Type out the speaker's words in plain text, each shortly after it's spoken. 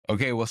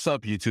Okay, what's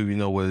up, YouTube? You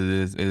know what it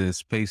is. It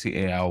is Spacey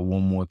AI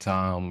one more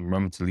time.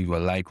 Remember to leave a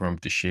like,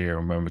 remember to share,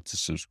 remember to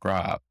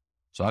subscribe.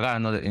 So I got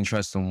another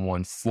interesting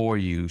one for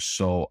you.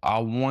 So I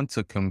want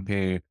to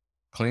compare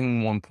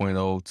Kling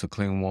 1.0 to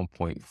Kling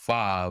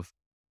 1.5.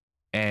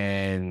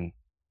 And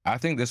I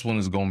think this one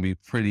is going to be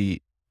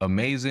pretty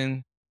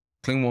amazing.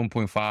 Kling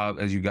 1.5,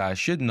 as you guys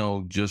should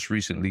know, just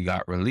recently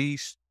got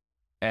released.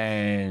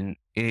 And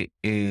it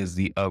is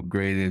the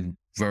upgraded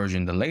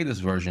version, the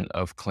latest version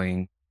of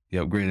Kling, the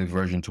upgraded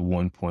version to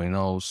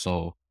 1.0.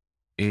 So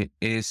it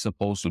is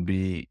supposed to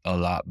be a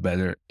lot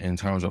better in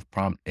terms of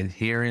prompt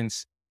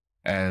adherence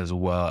as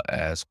well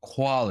as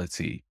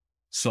quality.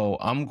 So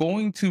I'm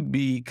going to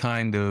be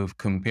kind of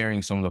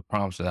comparing some of the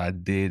prompts that I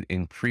did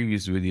in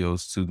previous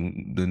videos to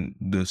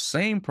the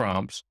same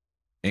prompts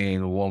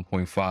in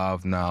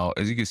 1.5. Now,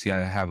 as you can see,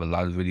 I have a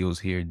lot of videos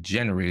here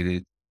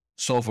generated.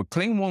 So for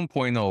Kling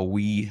 1.0,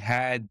 we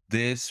had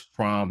this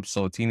prompt.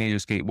 So teenager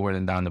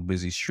skateboarding down the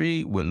busy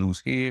street with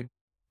loose hair,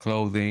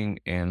 clothing,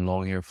 and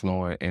long hair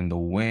flowing in the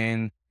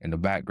wind. In the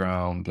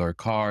background, blurred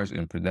cars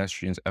and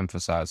pedestrians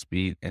emphasize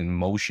speed and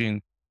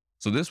motion.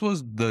 So this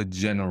was the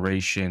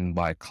generation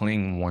by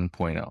Kling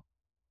 1.0.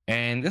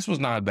 And this was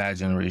not a bad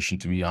generation,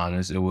 to be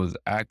honest. It was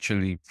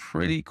actually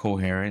pretty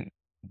coherent.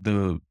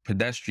 The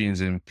pedestrians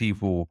and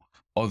people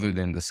other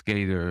than the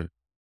skater,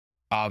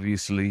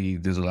 obviously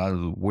there's a lot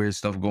of weird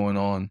stuff going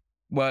on,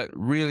 but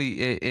really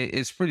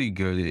it's pretty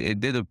good. It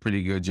did a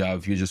pretty good job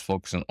if you're just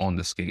focusing on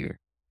the skater.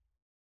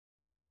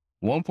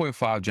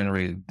 1.5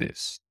 generated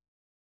this.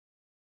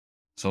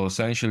 So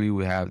essentially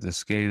we have the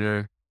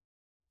skater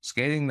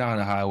skating down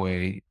the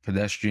highway,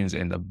 pedestrians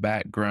in the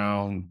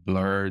background,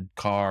 blurred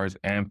cars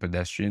and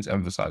pedestrians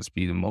emphasize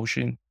speed and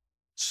motion.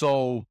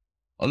 So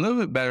a little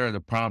bit better at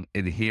the prompt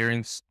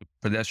adherence.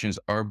 Pedestrians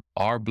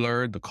are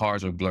blurred, the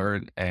cars are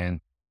blurred,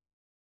 and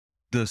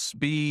the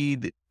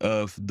speed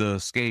of the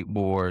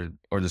skateboard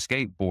or the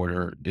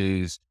skateboarder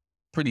is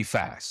pretty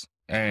fast,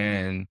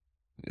 and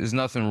there's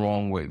nothing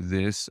wrong with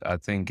this. I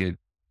think it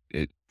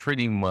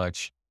pretty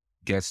much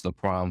gets the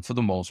prompt for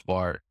the most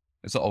part.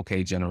 It's an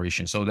okay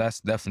generation, so that's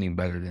definitely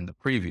better than the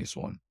previous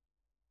one.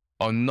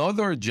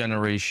 Another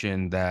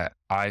generation that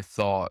I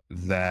thought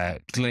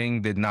that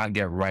Kling did not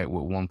get right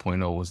with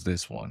 1.0 was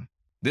this one.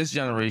 This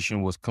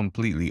generation was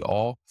completely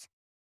off.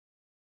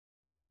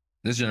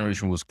 This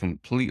generation was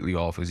completely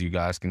off. As you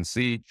guys can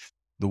see,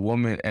 the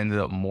woman ended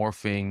up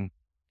morphing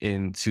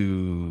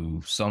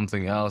into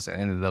something else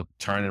and ended up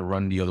turning to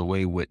run the other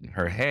way with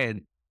her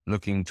head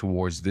looking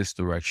towards this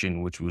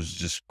direction, which was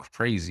just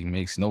crazy.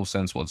 Makes no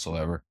sense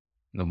whatsoever.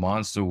 The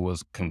monster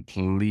was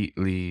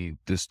completely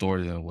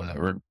distorted and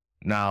whatever.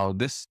 Now,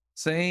 this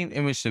same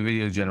image to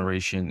video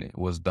generation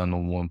was done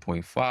on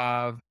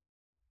 1.5.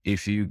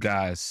 If you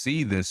guys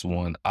see this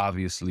one,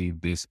 obviously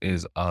this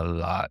is a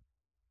lot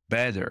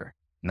better.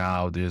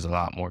 Now there's a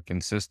lot more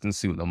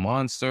consistency with the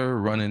monster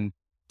running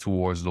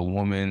towards the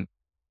woman,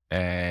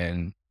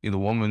 and the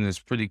woman is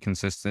pretty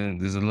consistent.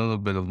 There's a little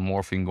bit of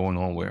morphing going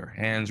on with her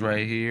hands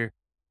right here,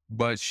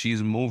 but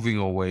she's moving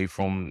away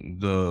from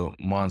the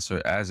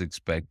monster as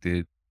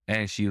expected,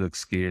 and she looks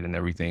scared and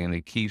everything, and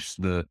it keeps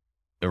the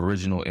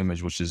original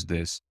image, which is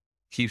this,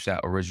 keeps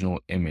that original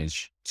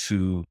image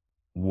to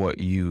what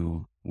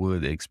you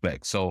would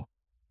expect. So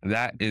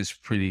that is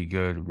pretty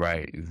good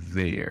right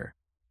there.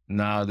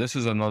 Now, this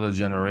is another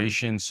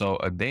generation. So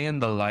a day in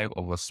the life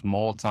of a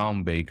small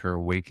town baker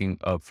waking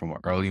up from an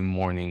early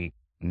morning,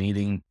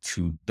 needing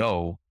to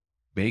dough,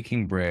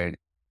 baking bread,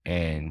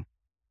 and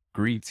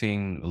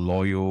greeting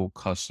loyal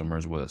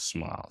customers with a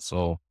smile.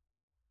 So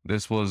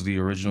this was the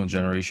original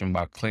generation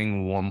by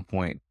Kling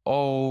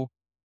 1.0.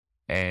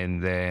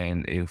 And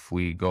then if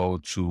we go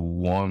to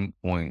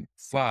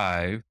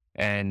 1.5,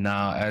 and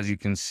now as you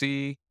can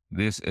see,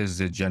 this is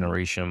the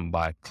generation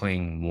by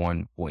Kling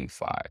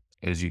 1.5.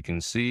 As you can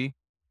see,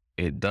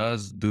 it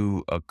does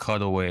do a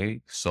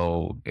cutaway.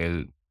 So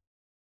it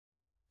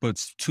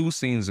puts two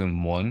scenes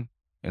in one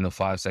in the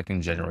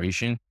 5-second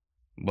generation,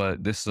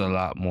 but this is a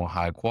lot more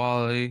high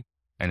quality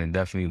and it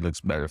definitely looks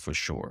better for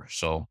sure.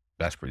 So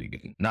that's pretty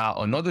good. Now,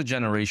 another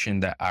generation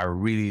that I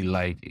really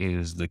like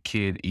is the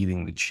kid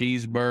eating the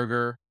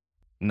cheeseburger.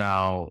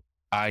 Now,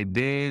 I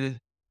did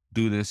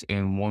do this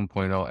in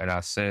 1.0 and I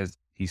said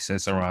he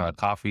sits around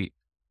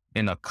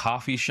in a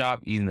coffee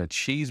shop eating a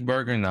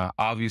cheeseburger. Now,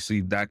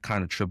 obviously that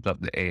kind of tripped up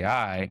the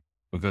AI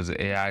because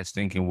the AI is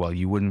thinking, well,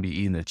 you wouldn't be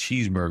eating a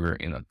cheeseburger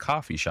in a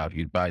coffee shop.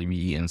 You'd probably be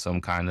eating some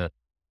kind of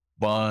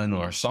bun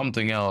or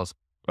something else,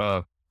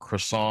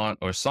 croissant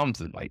or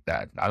something like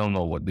that. I don't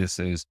know what this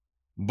is,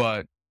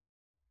 but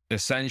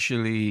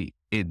essentially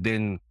it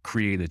didn't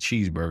create a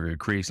cheeseburger, it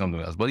created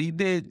something else. But he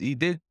did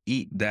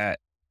eat that,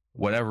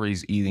 whatever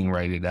he's eating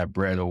right there, that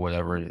bread or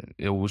whatever.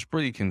 It was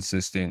pretty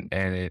consistent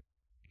and it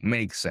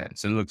makes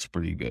sense. It looks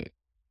pretty good.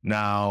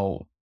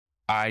 Now,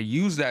 I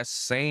use that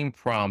same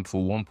prompt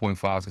for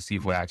 1.5 to see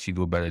if we actually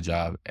do a better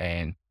job,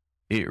 and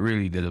it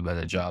really did a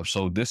better job.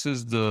 So this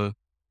is the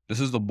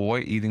boy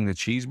eating the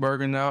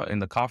cheeseburger now in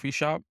the coffee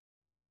shop.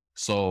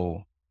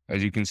 So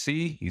As you can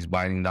see, he's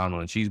biting down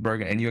on a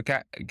cheeseburger, and you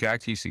can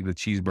actually see the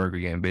cheeseburger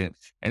getting bit.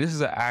 And this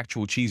is an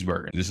actual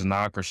cheeseburger. This is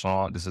not a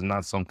croissant. This is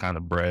not some kind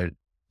of bread.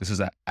 This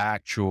is an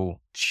actual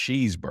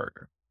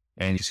cheeseburger.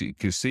 And you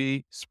can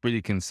see it's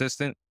pretty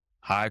consistent,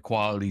 high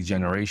quality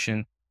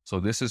generation. So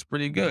this is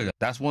pretty good.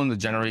 That's one of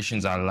the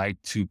generations I like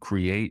to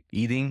create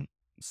eating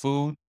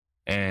food.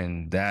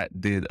 And that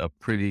did a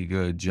pretty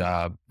good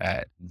job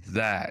at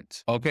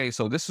that. Okay,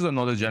 so this is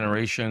another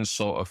generation.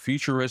 So a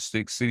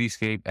futuristic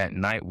cityscape at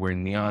night where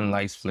neon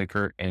lights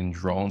flicker and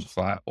drones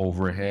fly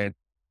overhead.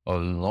 A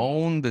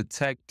lone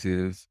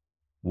detective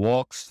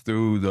walks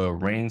through the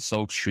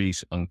rain-soaked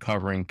streets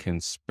uncovering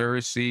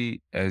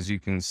conspiracy. As you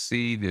can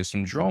see, there's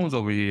some drones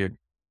over here,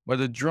 but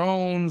the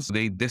drones,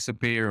 they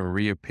disappear and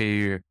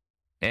reappear,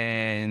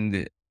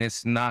 and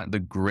it's not the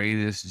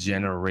greatest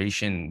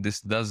generation.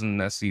 This doesn't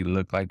necessarily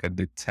look like a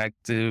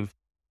detective.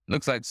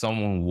 Looks like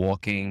someone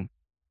walking,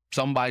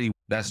 somebody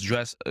that's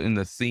dressed in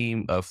the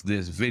theme of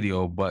this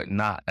video, but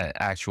not an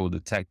actual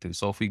detective.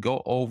 So if we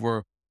go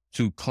over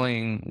to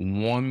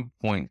Kling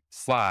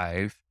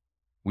 1.5,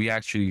 we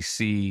actually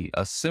see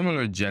a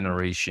similar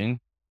generation,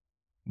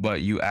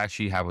 but you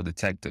actually have a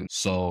detective.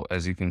 So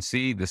as you can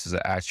see, this is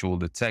an actual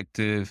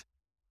detective.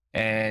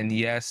 And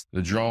yes,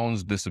 the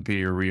drones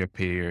disappear,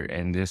 reappear,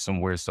 and there's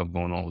some weird stuff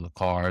going on with the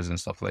cars and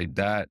stuff like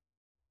that.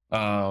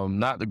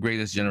 Not the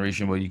greatest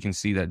generation, but you can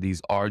see that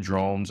these are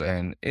drones,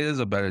 and it is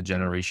a better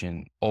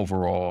generation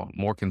overall,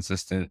 more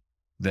consistent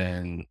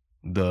than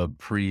the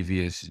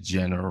previous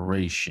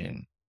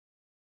generation.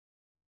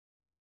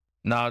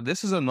 Now,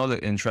 this is another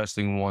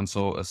interesting one.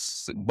 So a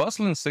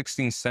bustling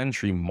 16th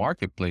century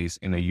marketplace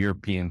in a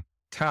European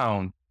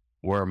town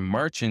where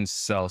merchants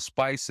sell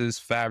spices,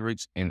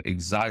 fabrics, and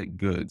exotic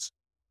goods.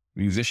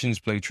 Musicians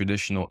play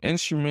traditional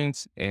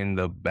instruments in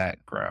the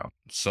background.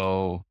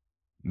 So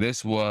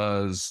this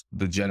was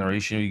the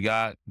generation we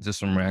got, just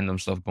some random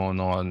stuff going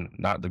on,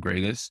 not the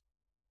greatest.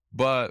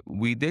 But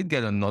we did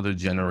get another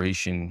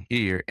generation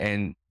here,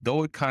 and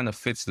though it kind of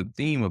fits the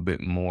theme a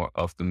bit more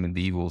of the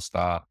medieval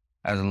style,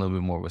 has a little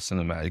bit more of a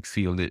cinematic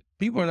feel, that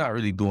people are not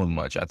really doing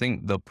much. I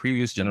think the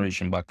previous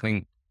generation by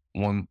Kling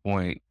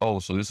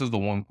 1.0, so this is the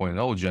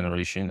 1.0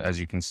 generation, as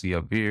you can see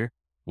up here,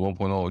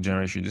 1.0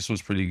 generation, this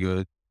was pretty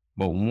good.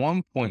 But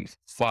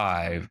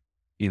 1.5,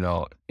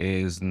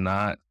 is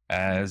not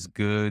as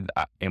good,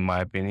 in my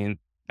opinion.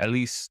 At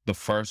least the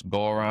first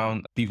go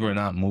around, people are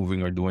not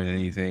moving or doing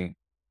anything,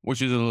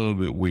 which is a little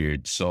bit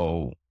weird.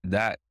 So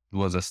that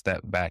was a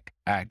step back,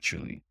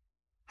 actually,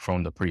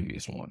 from the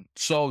previous one.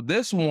 So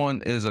this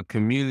one is a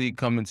community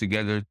coming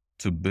together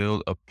to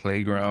build a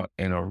playground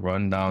in a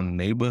rundown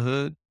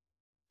neighborhood.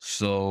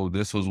 So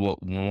this was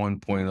what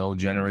 1.0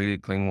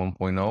 generated, Kling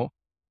 1.0.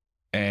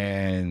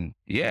 And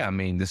yeah, I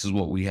mean, this is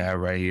what we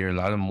have right here. A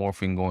lot of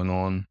morphing going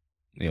on,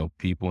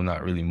 people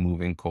not really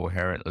moving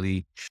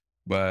coherently,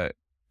 but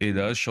it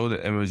does show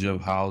the image of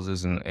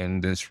houses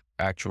and this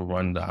actual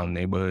rundown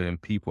neighborhood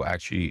and people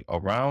actually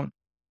around.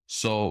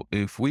 So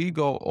if we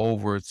go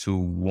over to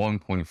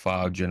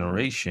 1.5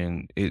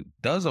 generation, it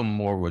does a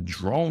more of a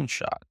drone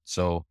shot.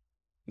 So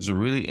it's a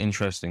really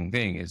interesting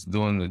thing. It's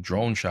doing the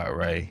drone shot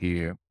right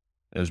here.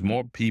 There's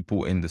more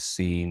people in the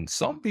scene.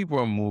 Some people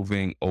are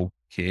moving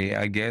okay,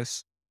 I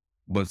guess,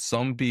 but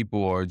some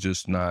people are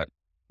just not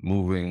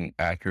moving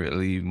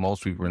accurately.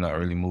 Most people are not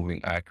really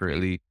moving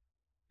accurately,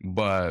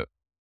 but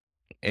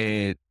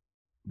it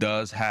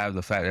does have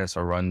the fact that it's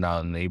a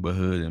rundown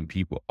neighborhood and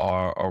people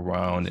are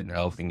around and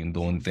helping and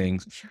doing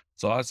things.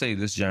 So I'd say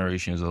this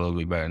generation is a little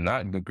bit better.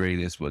 Not the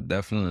greatest, but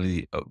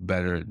definitely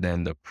better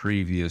than the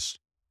previous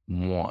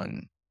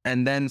one.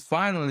 And then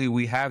finally,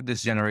 we have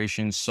this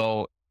generation.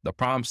 So the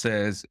prompt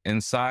says,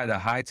 inside a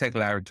high-tech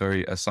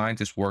laboratory, a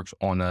scientist works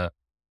on a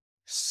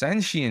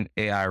sentient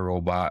AI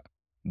robot.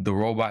 The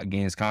robot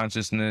gains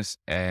consciousness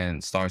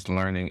and starts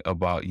learning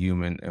about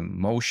human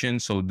emotion.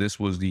 So this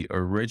was the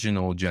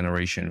original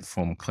generation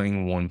from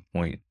Kling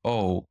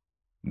 1.0.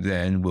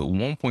 Then with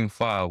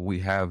 1.5, we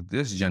have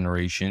this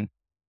generation.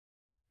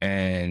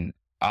 And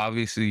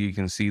obviously you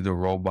can see the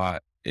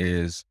robot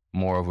is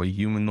more of a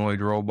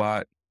humanoid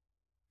robot.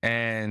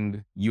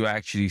 And you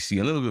actually see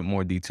a little bit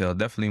more detail,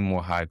 definitely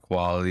more high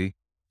quality.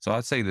 So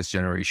I'd say this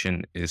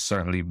generation is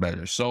certainly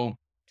better. So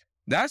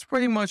that's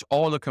pretty much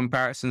all the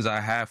comparisons I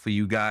have for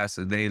you guys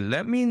today.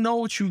 Let me know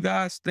what you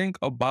guys think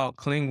about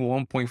Kling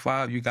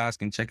 1.5. You guys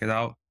can check it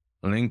out.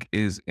 Link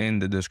is in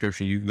the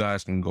description. You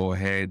guys can go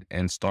ahead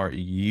and start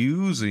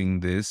using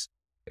this.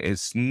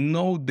 It's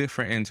no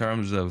different in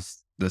terms of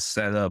the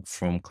setup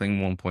from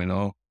Kling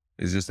 1.0.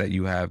 It's just that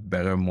you have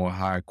better, more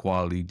high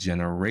quality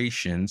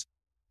generations.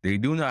 They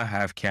do not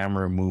have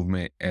camera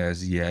movement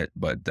as yet,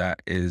 but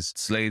that is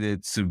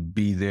slated to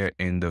be there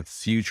in the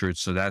future.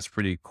 So that's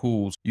pretty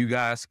cool. You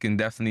guys can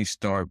definitely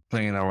start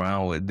playing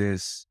around with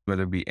this,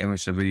 whether it be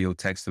image to video,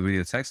 text to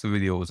video. Text to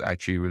video was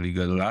actually really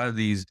good. A lot of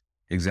these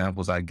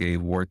examples I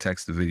gave were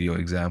text to video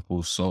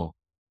examples. So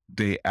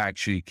they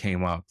actually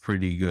came out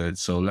pretty good.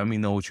 So let me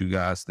know what you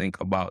guys think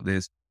about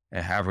this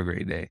and have a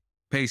great day.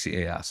 Pacey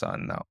AI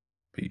signing out.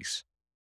 Peace.